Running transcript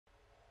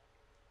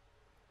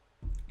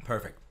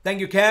Perfect. Thank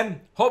you,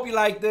 Ken. Hope you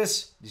like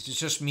this. This is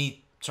just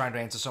me trying to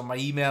answer some of my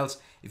emails.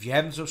 If you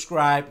haven't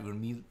subscribed, it will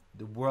mean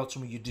the world to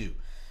me you do.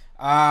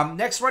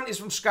 Next one is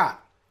from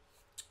Scott.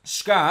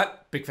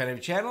 Scott, big fan of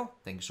your channel.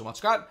 Thank you so much,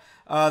 Scott.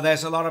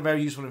 There's a lot of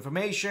very useful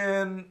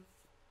information.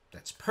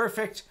 That's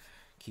perfect.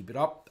 Keep it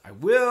up. I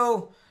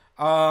will.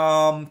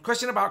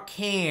 Question about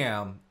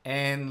cam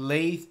and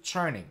lathe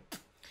turning.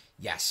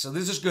 Yes, so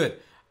this is good.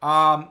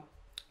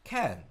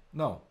 Ken.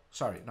 No,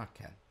 sorry, not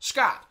Ken.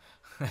 Scott.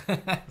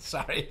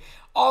 Sorry.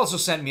 Also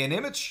sent me an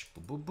image.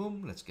 Boom, boom,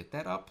 boom. Let's get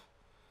that up.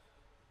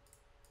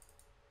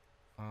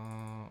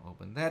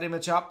 Open that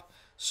image up.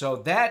 So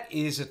that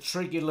is a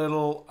tricky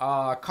little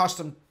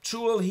custom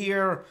tool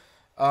here.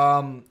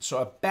 So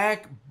a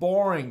back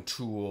boring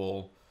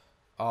tool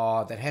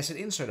that has an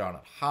insert on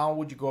it. How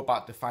would you go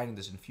about defining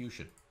this in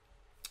Fusion?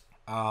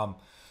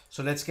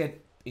 So let's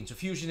get into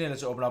Fusion here.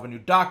 Let's open up a new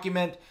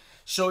document.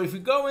 So if we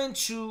go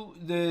into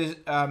the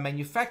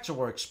manufacturer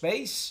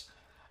workspace,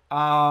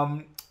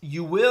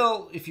 you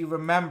will, if you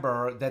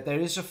remember, that there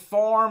is a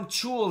form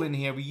tool in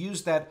here. We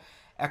used that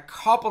a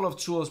couple of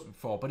tools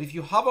before. But if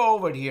you hover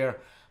over it here,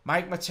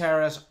 Mike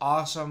Matera's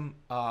awesome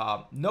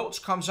notes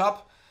comes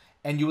up,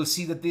 and you will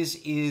see that this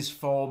is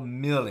for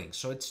milling.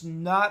 So it's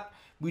not,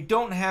 we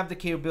don't have the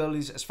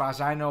capabilities, as far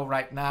as I know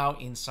right now,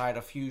 inside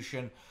of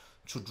Fusion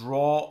to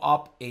draw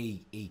up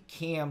a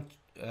cam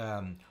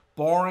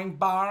boring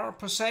bar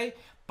per se.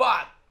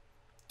 But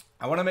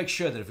I want to make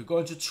sure that if we go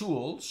into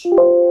tools,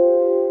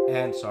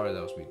 and sorry,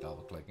 that was me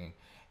double clicking,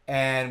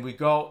 and we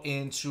go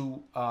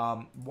into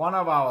one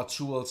of our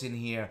tools in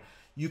here,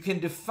 you can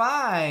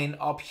define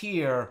up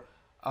here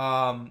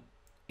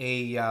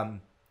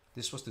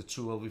this was the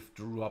tool we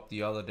drew up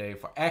the other day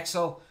for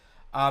Excel.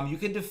 You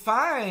can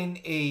define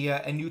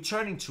a new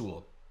turning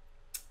tool,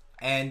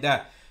 and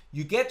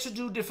you get to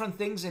do different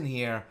things in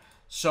here.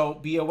 So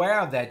be aware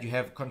of that. You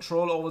have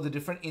control over the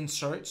different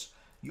inserts.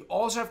 You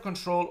also have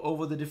control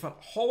over the different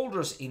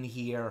holders in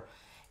here.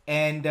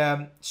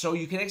 And so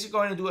you can actually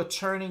go in and do a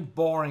turning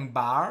boring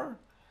bar.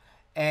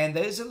 And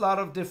there's a lot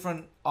of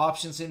different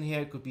options in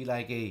here. It could be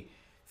like a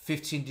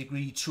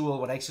 15-degree tool,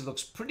 what actually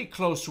looks pretty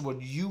close to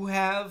what you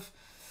have.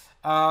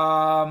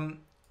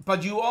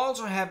 But you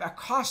also have a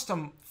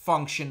custom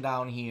function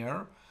down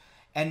here.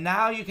 And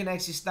now you can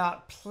actually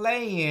start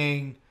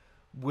playing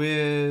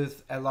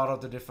with a lot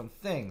of the different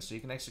things. So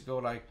you can actually go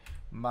like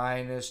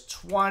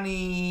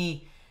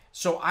 -20.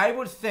 So I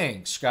would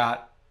think,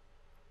 Scott,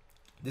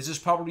 this is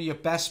probably your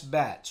best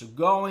bet. So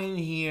go in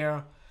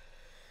here,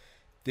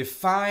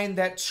 define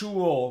that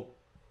tool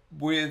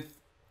with,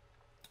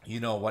 you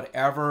know,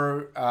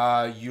 whatever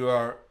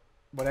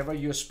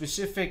your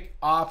specific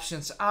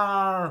options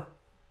are,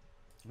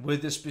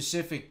 with the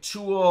specific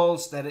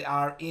tools that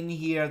are in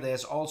here.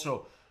 There's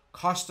also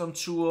custom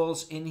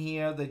tools in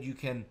here that you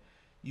can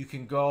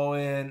go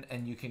in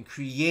and you can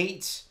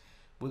create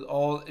with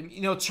all,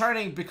 you know,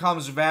 turning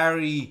becomes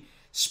very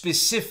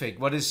specific.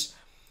 What is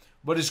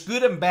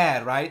good and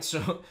bad, right?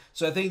 So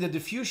I think that the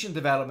Fusion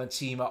development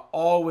team are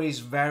always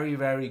very,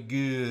 very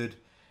good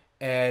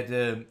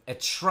at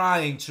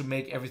trying to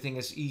make everything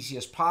as easy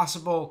as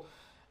possible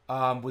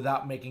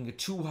without making it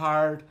too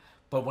hard.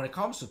 But when it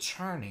comes to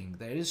turning,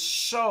 there is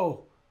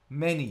so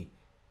many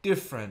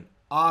different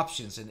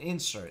options and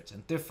inserts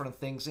and different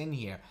things in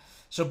here.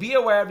 So be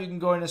aware, you can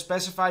go in and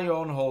specify your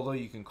own holder.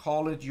 You can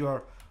call it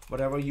your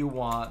whatever you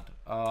want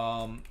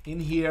in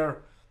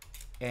here,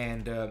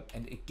 and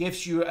it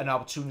gives you an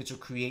opportunity to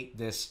create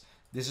this.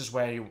 This is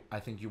where I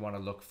think you want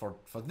to look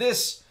for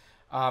this,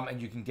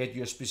 and you can get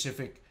your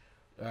specific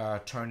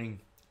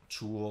turning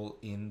tool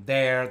in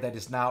there that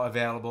is now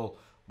available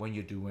when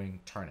you're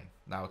doing turning.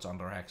 Now it's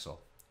under Excel.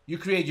 You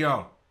create your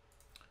own.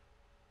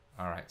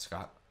 All right,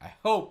 Scott. I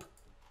hope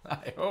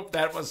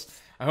that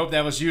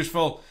was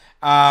useful.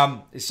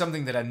 It's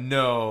something that I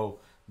know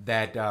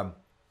that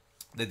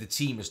that the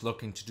team is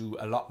looking to do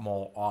a lot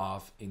more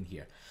of in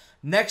here.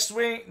 Next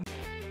week.